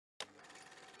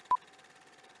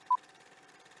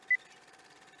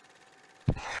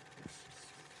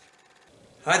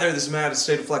Hi there, this is Matt of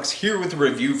State of Flux here with a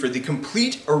review for the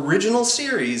complete original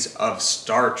series of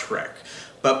Star Trek.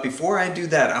 But before I do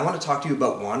that, I want to talk to you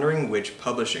about Wandering Witch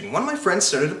Publishing. One of my friends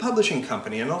started a publishing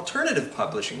company, an alternative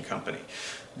publishing company.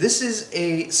 This is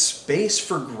a space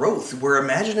for growth where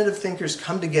imaginative thinkers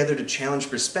come together to challenge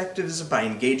perspectives by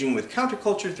engaging with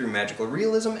counterculture through magical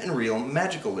realism and real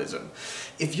magicalism.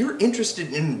 If you're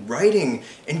interested in writing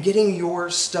and getting your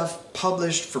stuff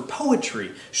published for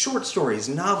poetry, short stories,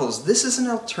 novels, this is an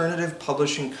alternative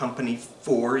publishing company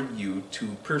for you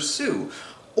to pursue.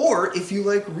 Or if you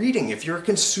like reading, if you're a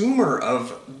consumer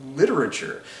of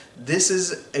literature, this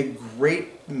is a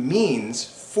great means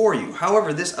for you.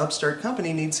 However, this upstart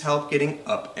company needs help getting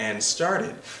up and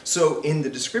started. So in the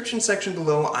description section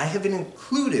below, I have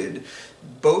included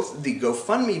both the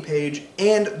GoFundMe page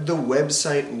and the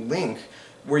website link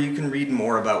where you can read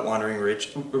more about Wandering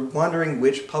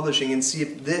Witch Publishing and see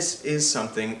if this is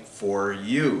something for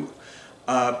you.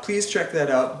 Please check that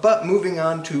out. But moving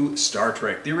on to Star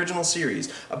Trek, the original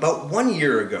series. About 1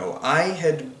 year ago, I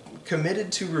had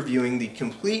committed to reviewing the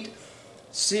complete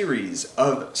series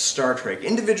of Star Trek,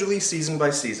 individually season by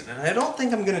season, and I don't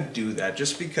think I'm going to do that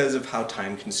just because of how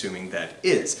time-consuming that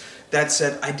is. That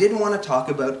said, I did want to talk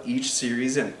about each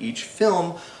series and each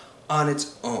film on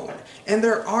its own. And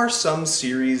there are some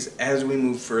series as we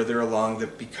move further along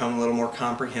that become a little more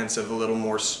comprehensive, a little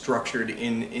more structured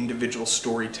in individual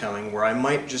storytelling where I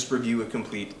might just review a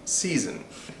complete season.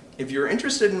 If you're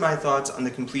interested in my thoughts on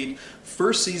the complete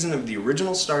first season of the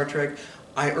original Star Trek,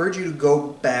 I urge you to go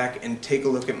back and take a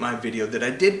look at my video that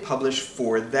I did publish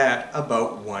for that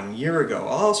about 1 year ago.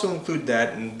 I'll also include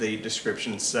that in the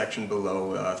description section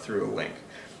below through a link.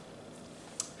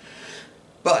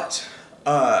 But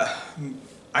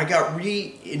I got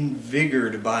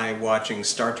reinvigorated by watching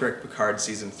Star Trek Picard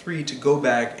Season 3 to go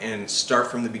back and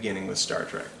start from the beginning with Star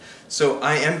Trek. So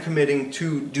I am committing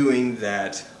to doing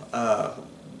that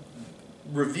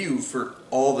review for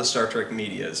all the Star Trek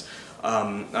medias.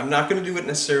 I'm not going to do it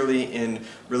necessarily in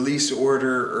release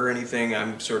order or anything.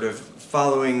 I'm sort of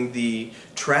following the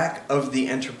track of the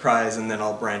Enterprise, and then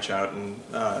I'll branch out and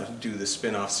do the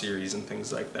spin-off series and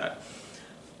things like that.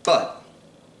 But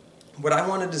what I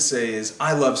wanted to say is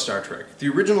I love Star Trek. The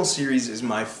original series is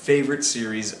my favorite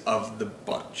series of the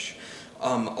bunch.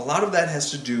 A lot of that has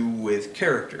to do with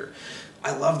character.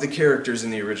 I love the characters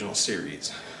in the original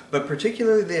series, but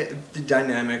particularly the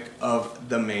dynamic of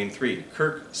the main three,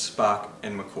 Kirk, Spock,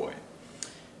 and McCoy.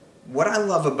 What I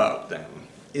love about them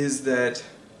is that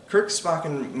Kirk, Spock,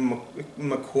 and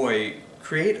McCoy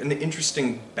create an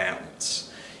interesting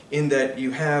balance in that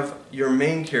you have your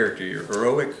main character, your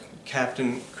heroic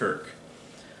Captain Kirk,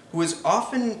 who is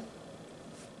often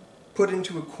put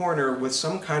into a corner with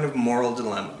some kind of moral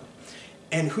dilemma.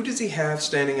 And who does he have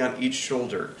standing on each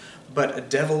shoulder but a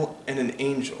devil and an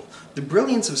angel? The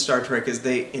brilliance of Star Trek is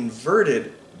they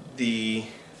inverted the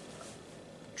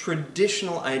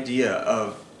traditional idea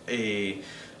of a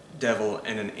devil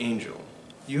and an angel.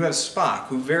 You have Spock,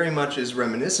 who very much is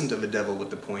reminiscent of a devil with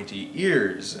the pointy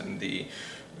ears and the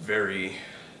very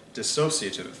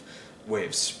dissociative way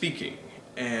of speaking.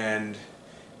 And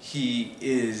he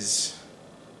is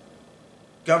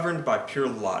governed by pure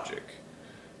logic.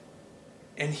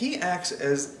 And he acts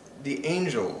as the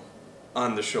angel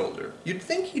on the shoulder. You'd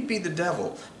think he'd be the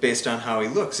devil based on how he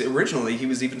looks. Originally, he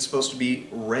was even supposed to be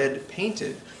red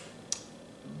painted.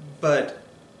 But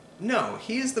no,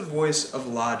 he is the voice of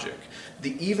logic,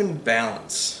 the even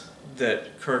balance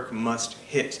that Kirk must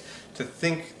hit to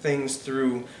think things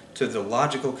through to the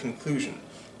logical conclusion.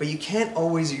 But you can't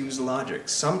always use logic.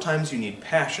 Sometimes you need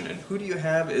passion, and who do you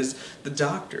have is the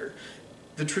Doctor.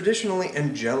 The traditionally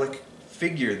angelic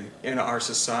figure in our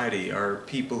society are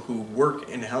people who work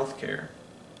in healthcare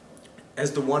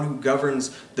as the one who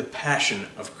governs the passion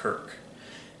of Kirk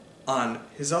on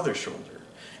his other shoulder.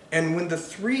 And when the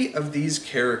three of these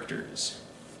characters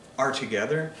are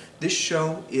together, this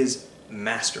show is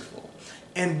masterful.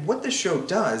 And what the show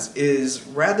does is,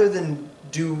 rather than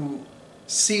do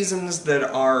seasons that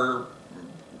are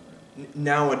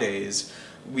nowadays,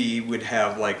 we would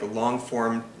have like a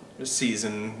long-form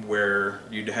season where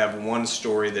you'd have one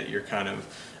story that you're kind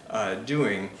of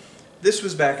doing. This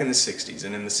was back in the 60s,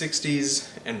 and in the 60s,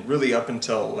 and really up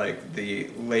until like the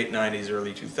late 90s,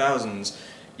 early 2000s,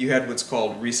 you had what's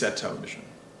called reset television.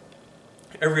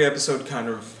 Every episode kind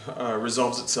of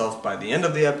resolves itself by the end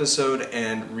of the episode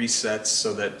and resets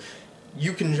so that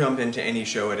you can jump into any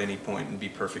show at any point and be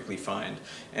perfectly fine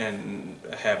and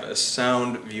have a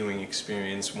sound viewing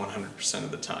experience 100%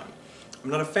 of the time. I'm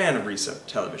not a fan of reset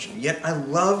television, yet I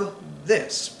love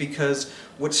this because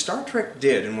what Star Trek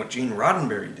did and what Gene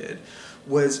Roddenberry did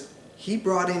was he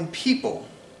brought in people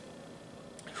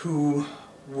who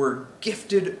were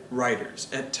gifted writers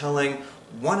at telling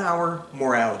 1-hour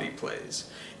morality plays.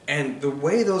 And the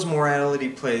way those morality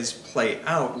plays play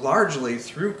out, largely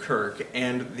through Kirk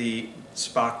and the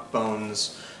Spock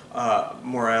Bones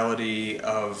morality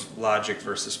of logic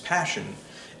versus passion,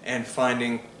 and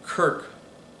finding Kirk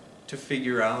to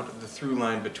figure out the through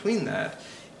line between that,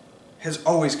 has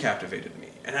always captivated me.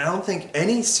 And I don't think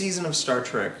any season of Star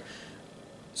Trek,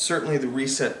 certainly the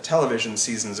reset television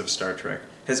seasons of Star Trek,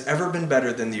 has ever been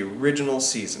better than the original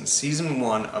season, Season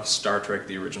 1 of Star Trek,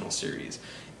 the original series.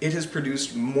 It has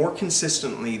produced more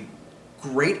consistently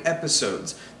great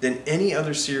episodes than any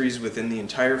other series within the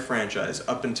entire franchise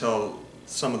up until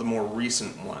some of the more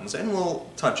recent ones, and we'll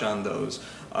touch on those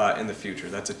in the future.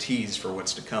 That's a tease for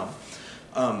what's to come.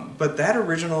 But that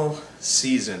original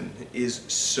season is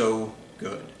so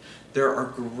good. There are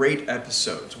great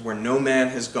episodes. Where No Man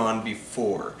Has Gone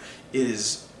Before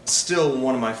is still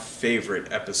one of my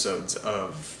favorite episodes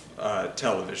of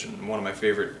television, one of my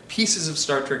favorite pieces of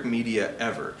Star Trek media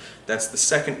ever. That's the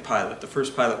second pilot. The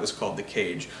first pilot was called The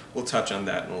Cage. We'll touch on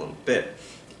that in a little bit.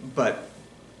 But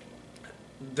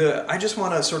I just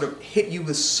want to sort of hit you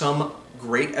with some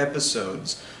great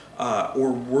episodes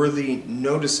or worthy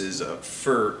notices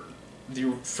for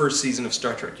the first season of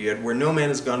Star Trek. You had Where No Man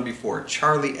Has Gone Before,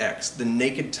 Charlie X, The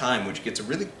Naked Time, which gets a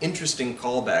really interesting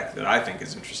callback that I think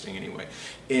is interesting anyway,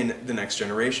 in The Next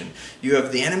Generation. You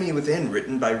have The Enemy Within,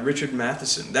 written by Richard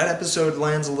Matheson. That episode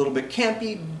lands a little bit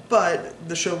campy, but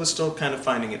the show was still kind of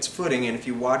finding its footing, and if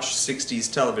you watch 60s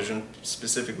television,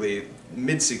 specifically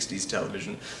mid-60s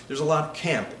television, there's a lot of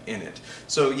camp in it.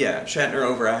 So yeah, Shatner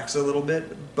overacts a little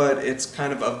bit, but it's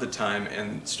kind of the time,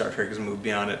 and Star Trek has moved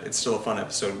beyond it. It's still a fun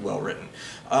episode, well written.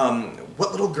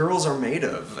 What Little Girls Are Made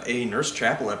Of, a Nurse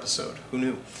Chapel episode, who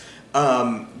knew?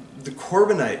 The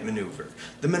Corbinite Maneuver,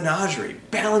 The Menagerie,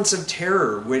 Balance of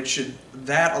Terror, which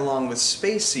that along with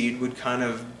Space Seed would kind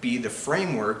of be the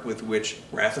framework with which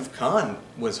Wrath of Khan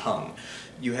was hung.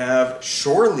 You have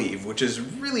Shore Leave, which is a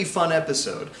really fun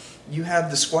episode. You have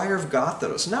The Squire of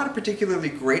Gothos, not a particularly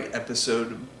great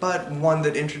episode, but one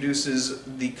that introduces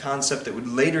the concept that would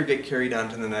later get carried on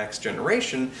to The Next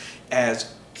Generation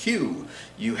as Q.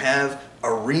 You have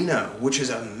Arena, which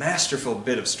is a masterful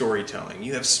bit of storytelling.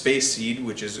 You have Space Seed,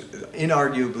 which is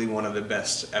inarguably one of the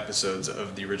best episodes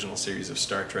of the original series of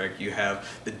Star Trek. You have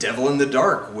The Devil in the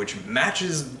Dark, which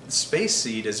matches Space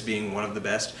Seed as being one of the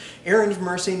best. Errand of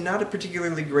Mercy, not a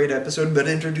particularly great episode, but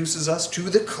introduces us to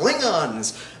the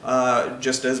Klingons,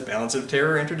 just as Balance of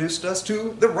Terror introduced us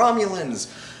to the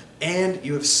Romulans. And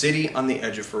you have City on the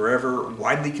Edge of Forever,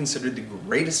 widely considered the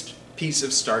greatest piece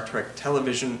of Star Trek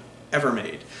television ever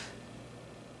made.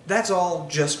 That's all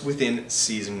just within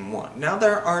Season 1. Now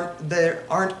there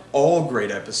aren't all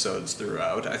great episodes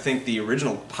throughout. I think the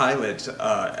original pilot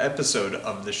episode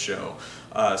of the show,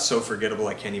 so forgettable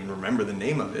I can't even remember the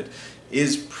name of it,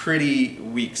 is pretty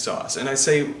weak sauce. And I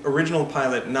say original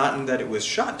pilot not in that it was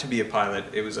shot to be a pilot.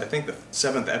 It was, I think, the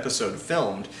 7th episode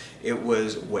filmed. It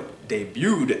was what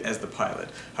debuted as the pilot.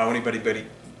 How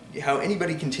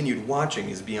anybody continued watching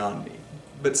is beyond me.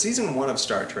 But Season 1 of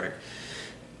Star Trek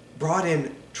brought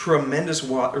in tremendous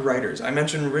writers. I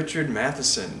mentioned Richard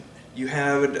Matheson. You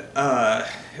had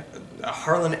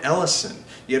Harlan Ellison.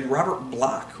 You had Robert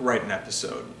Bloch write an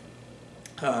episode.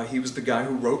 He was the guy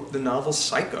who wrote the novel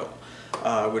Psycho,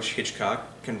 which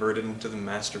Hitchcock converted into the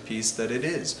masterpiece that it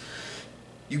is.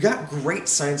 You got great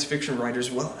science fiction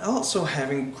writers while also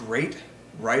having great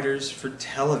writers for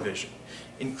television,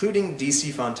 including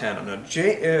D.C. Fontana. Now,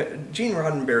 Gene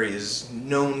Roddenberry is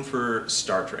known for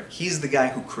Star Trek. He's the guy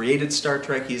who created Star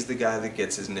Trek. He's the guy that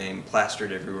gets his name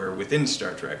plastered everywhere within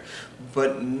Star Trek.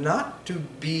 But not to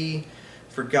be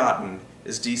forgotten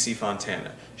is D.C.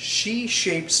 Fontana. She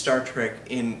shaped Star Trek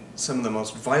in some of the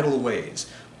most vital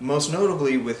ways, most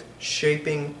notably with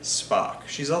shaping Spock.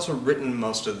 She's also written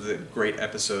most of the great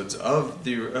episodes of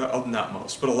the, not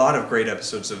most, but a lot of great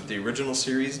episodes of the original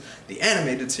series, the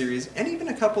animated series, and even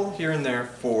a couple here and there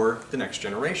for The Next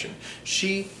Generation.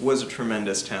 She was a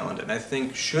tremendous talent, and I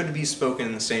think should be spoken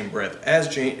in the same breath as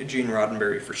Gene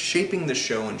Roddenberry for shaping the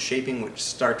show and shaping what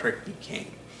Star Trek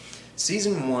became.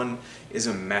 Season 1 is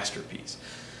a masterpiece,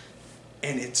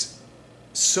 and it's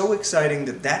so exciting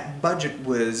that that budget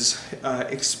was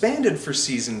expanded for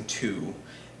Season 2,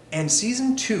 and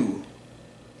Season 2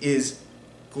 is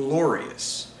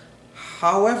glorious.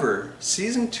 However,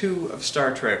 Season 2 of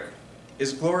Star Trek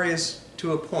is glorious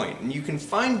to a point, and you can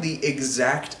find the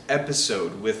exact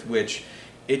episode with which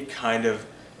it kind of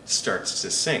starts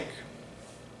to sink.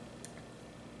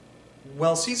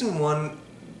 Well, Season 1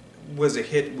 was a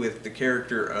hit with the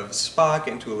character of Spock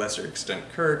and to a lesser extent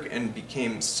Kirk, and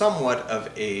became somewhat of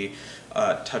a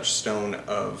touchstone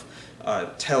of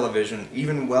television,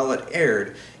 even while it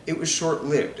aired, it was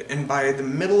short-lived, and by the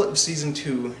middle of season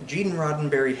 2, Gene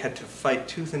Roddenberry had to fight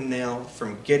tooth and nail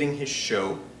from getting his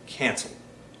show canceled.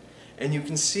 And you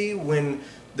can see when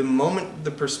the moment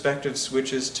the perspective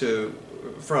switches to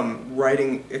from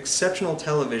writing exceptional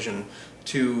television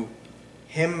to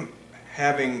him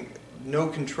having no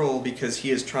control because he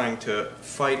is trying to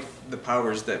fight the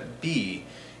powers that be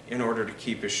in order to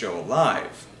keep his show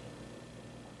alive.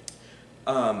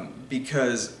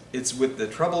 Because it's with the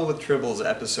Trouble with Tribbles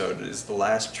episode is the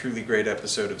last truly great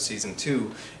episode of season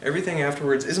 2. Everything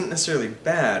afterwards isn't necessarily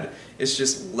bad, it's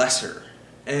just lesser.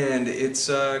 And it's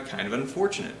kind of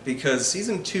unfortunate because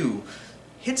season 2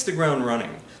 hits the ground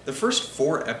running. The first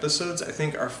 4 episodes, I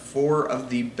think, are 4 of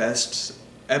the best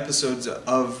episodes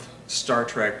of Star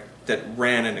Trek that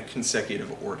ran in a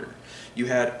consecutive order. You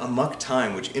had Amok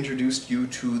Time, which introduced you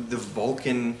to the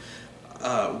Vulcan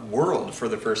world for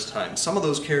the first time. Some of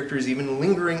those characters even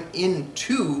lingering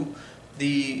into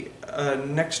the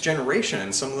Next Generation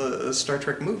and some of the Star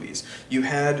Trek movies. You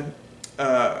had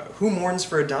Who Mourns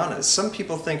for Adonis. Some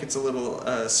people think it's a little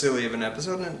silly of an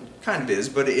episode, and it kind of is,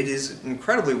 but it is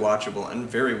incredibly watchable and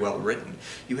very well written.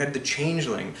 You had The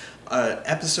Changeling, an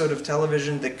episode of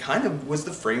television that kind of was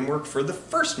the framework for the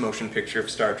first motion picture of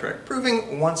Star Trek,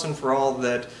 proving once and for all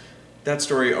that that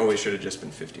story always should have just been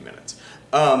 50 minutes.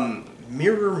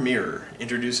 Mirror Mirror,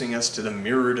 introducing us to the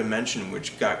mirror dimension,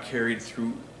 which got carried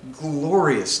through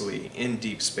gloriously in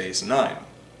Deep Space Nine.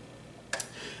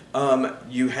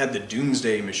 You had the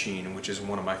Doomsday Machine, which is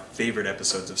one of my favorite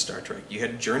episodes of Star Trek. You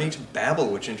had Journey to Babel,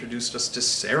 which introduced us to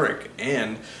Sarek,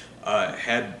 and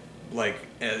had like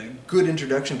a good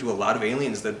introduction to a lot of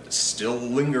aliens that still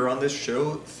linger on this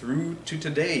show through to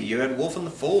today. You had Wolf in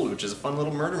the Fold, which is a fun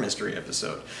little murder mystery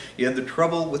episode. You had The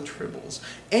Trouble with Tribbles.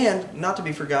 And, not to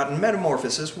be forgotten,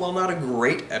 Metamorphosis, while not a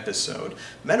great episode,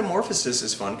 Metamorphosis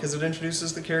is fun because it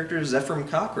introduces the character Zefram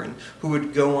Cochrane, who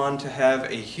would go on to have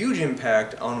a huge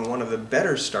impact on one of the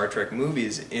better Star Trek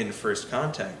movies in First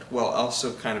Contact, while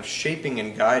also kind of shaping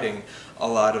and guiding a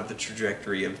lot of the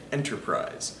trajectory of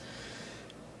Enterprise.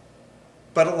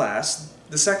 But alas,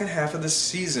 the second half of the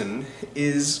season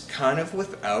is kind of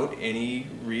without any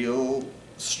real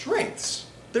strengths.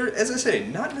 They're, as I say,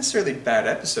 not necessarily bad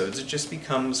episodes, it just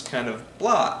becomes kind of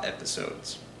blah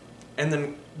episodes. And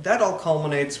then that all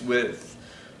culminates with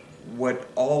what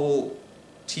all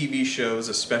TV shows,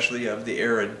 especially of the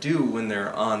era, do when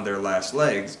they're on their last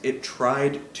legs. It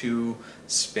tried to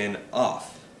spin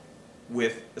off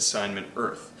with Assignment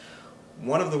Earth.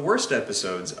 One of the worst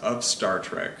episodes of Star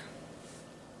Trek,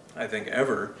 I think,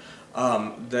 ever,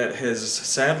 that has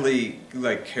sadly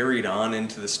carried on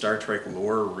into the Star Trek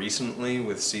lore recently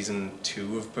with season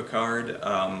 2 of Picard.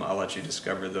 I'll let you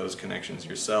discover those connections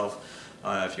yourself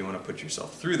if you want to put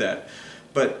yourself through that.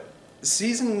 But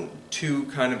season 2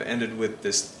 kind of ended with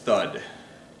this thud.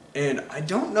 And I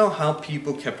don't know how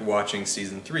people kept watching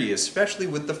season 3, especially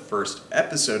with the first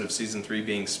episode of season 3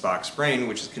 being Spock's Brain,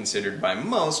 which is considered by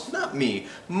most, not me,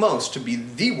 most, to be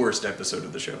the worst episode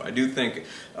of the show. I do think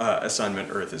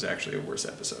Assignment Earth is actually a worse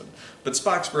episode. But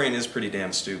Spock's Brain is pretty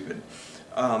damn stupid.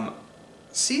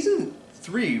 Season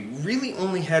 3 really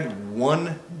only had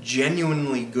one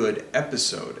genuinely good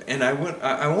episode, and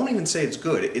I won't even say it's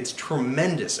good, it's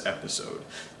tremendous episode.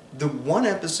 The one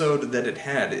episode that it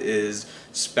had is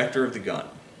Spectre of the Gun,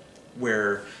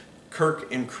 where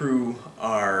Kirk and crew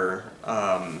are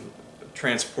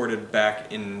transported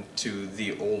back into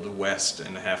the Old West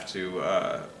and have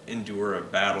to endure a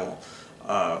battle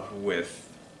with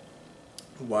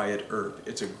Wyatt Earp.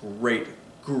 It's a great,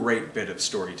 great bit of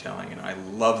storytelling, and I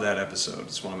love that episode.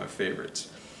 It's one of my favorites.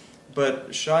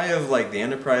 But shy of the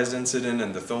Enterprise incident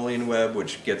and the Tholian Web,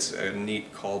 which gets a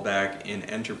neat callback in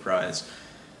Enterprise,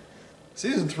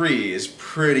 Season 3 is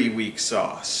pretty weak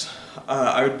sauce.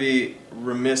 I would be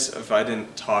remiss if I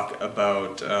didn't talk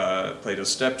about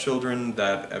Plato's Stepchildren.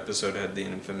 That episode had the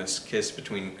infamous kiss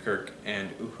between Kirk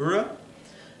and Uhura.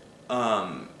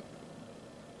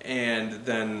 And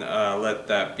then Let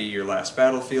That Be Your Last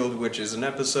Battlefield, which is an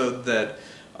episode that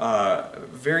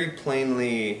very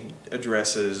plainly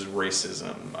addresses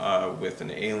racism with an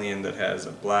alien that has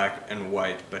a black and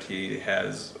white, but he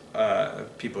has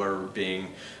people are being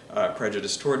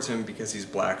prejudiced towards him because he's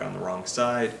black on the wrong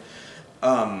side.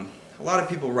 A lot of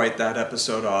people write that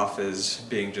episode off as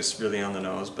being just really on the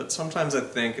nose, but sometimes I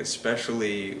think,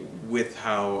 especially with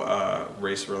how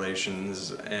race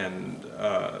relations and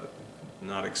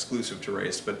not exclusive to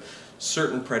race, but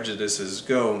certain prejudices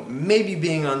go, maybe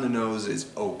being on the nose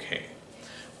is okay.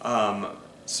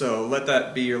 So let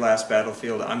that be your last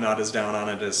battlefield. I'm not as down on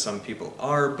it as some people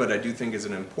are, but I do think it's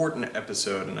an important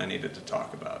episode and I needed to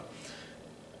talk about.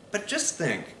 But just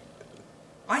think,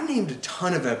 I named a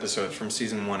ton of episodes from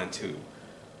Season 1 and 2.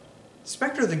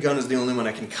 Spectre of the Gun is the only one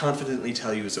I can confidently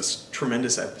tell you is a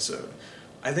tremendous episode.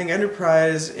 I think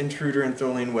Enterprise, Intruder, and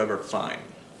Tholian Web are fine.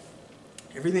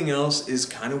 Everything else is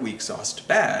kind of weak-sauced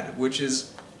bad, which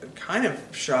is kind of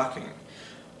shocking.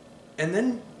 And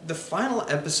then the final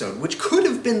episode, which could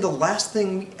have been the last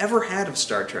thing we ever had of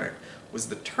Star Trek, was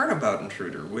the Turnabout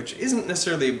Intruder, which isn't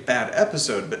necessarily a bad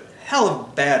episode, but hell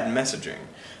of bad messaging,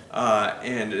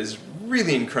 and is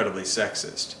really incredibly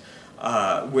sexist.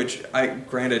 Which,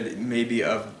 granted, may be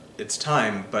of its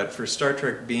time, but for Star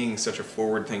Trek being such a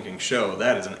forward-thinking show,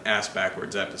 that is an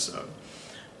ass-backwards episode.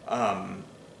 And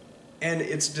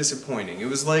it's disappointing. It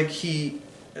was like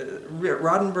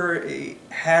Roddenberry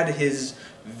had his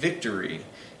victory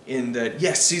in that,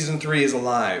 yes, Season 3 is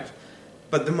alive,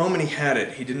 but the moment he had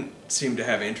it, he didn't seem to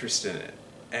have interest in it,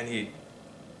 and he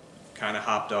kind of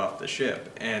hopped off the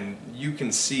ship, and you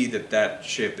can see that that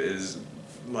ship is,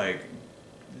 like,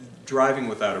 driving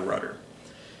without a rudder.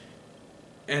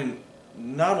 And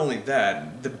not only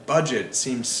that, the budget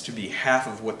seems to be half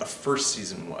of what the first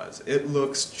season was. It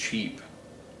looks cheap.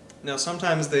 Now,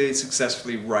 sometimes they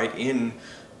successfully write in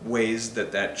ways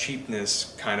that that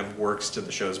cheapness kind of works to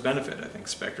the show's benefit. I think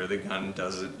Spectre of the Gun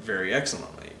does it very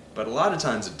excellently, but a lot of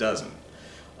times it doesn't.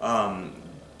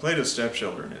 Plato's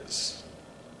Stepchildren is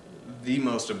the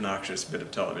most obnoxious bit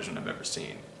of television I've ever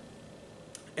seen.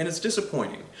 And it's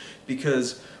disappointing,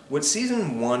 because what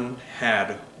Season 1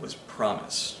 had was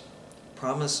promise.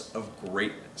 Promise of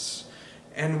greatness.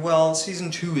 And while Season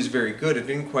 2 is very good, it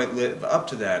didn't quite live up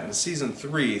to that, and Season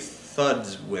 3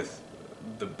 thuds with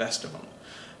the best of them.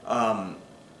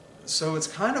 So it's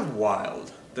kind of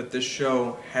wild that this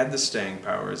show had the staying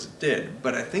power as it did,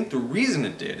 but I think the reason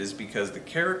it did is because the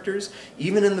characters,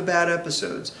 even in the bad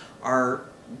episodes, are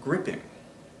gripping.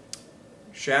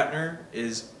 Shatner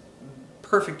is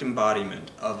perfect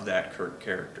embodiment of that Kirk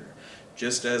character,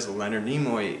 just as Leonard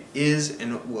Nimoy is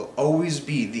and will always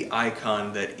be the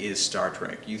icon that is Star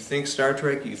Trek. You think Star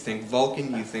Trek, you think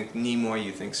Vulcan, you think Nimoy,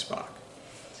 you think Spock.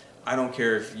 I don't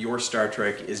care if your Star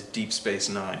Trek is Deep Space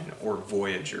Nine or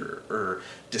Voyager or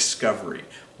Discovery.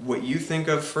 What you think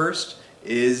of first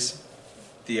is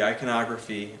the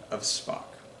iconography of Spock.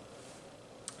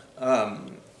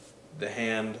 The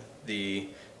hand, the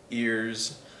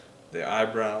ears, the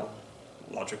eyebrow,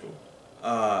 logical.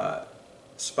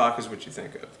 Spock is what you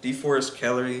think of. DeForest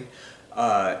Kelley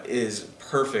is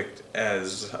perfect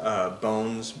as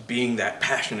Bones, being that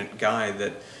passionate guy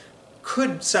that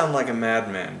could sound like a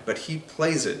madman, but he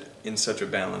plays it in such a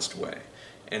balanced way,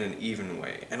 and an even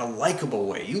way, and a likable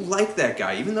way. You like that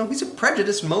guy, even though he's a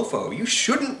prejudiced mofo. You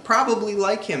shouldn't probably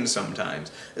like him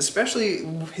sometimes, especially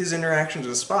his interactions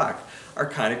with Spock are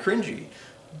kind of cringy.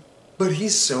 But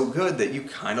he's so good that you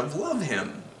kind of love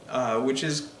him, which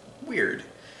is weird.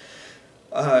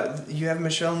 You have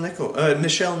Nichelle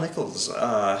Nichols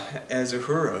as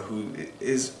Uhura, who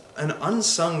is an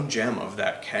unsung gem of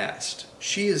that cast.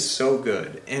 She is so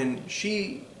good, and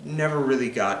she never really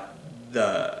got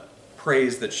the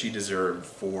praise that she deserved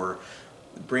for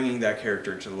bringing that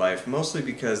character to life, mostly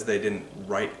because they didn't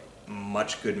write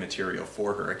much good material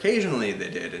for her. Occasionally they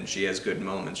did, and she has good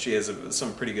moments. She has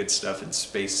some pretty good stuff in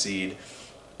Space Seed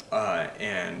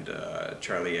and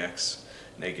Charlie X,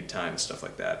 Naked Time, stuff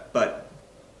like that. But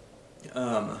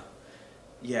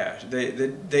yeah,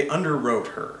 they underwrote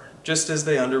her, just as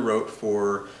they underwrote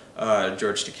for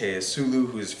George Takei as Sulu,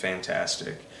 who's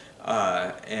fantastic,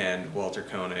 and Walter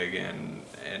Koenig and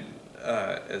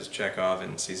as Chekov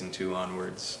in Season 2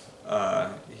 onwards.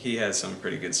 He has some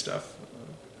pretty good stuff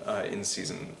in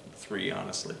Season 3,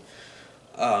 honestly.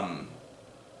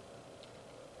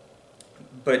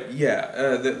 But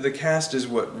yeah, the cast is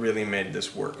what really made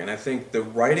this work, and I think the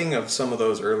writing of some of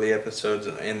those early episodes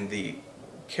and the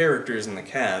characters in the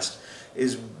cast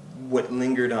is what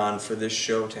lingered on for this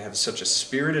show to have such a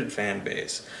spirited fan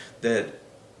base that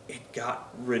it got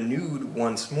renewed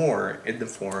once more in the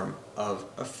form of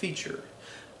a feature.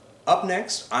 Up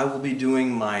next, I will be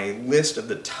doing my list of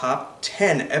the top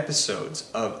 10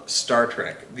 episodes of Star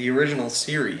Trek, the original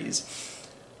series.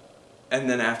 And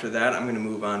then after that, I'm going to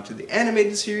move on to the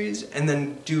animated series, and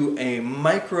then do a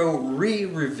micro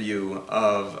re-review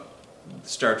of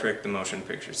Star Trek the Motion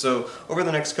Picture. So over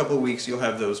the next couple of weeks, you'll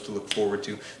have those to look forward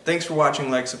to. Thanks for watching,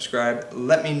 like, subscribe.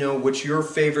 Let me know what your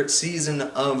favorite season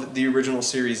of the original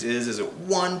series is. Is it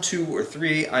 1, 2, or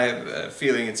 3? I have a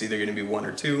feeling it's either going to be 1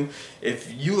 or 2.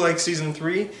 If you like Season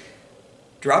 3,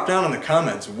 Drop down in the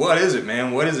comments. What is it,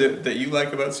 man? What is it that you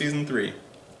like about Season 3?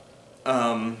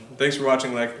 Thanks for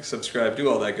watching, like, subscribe, do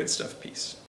all that good stuff. Peace.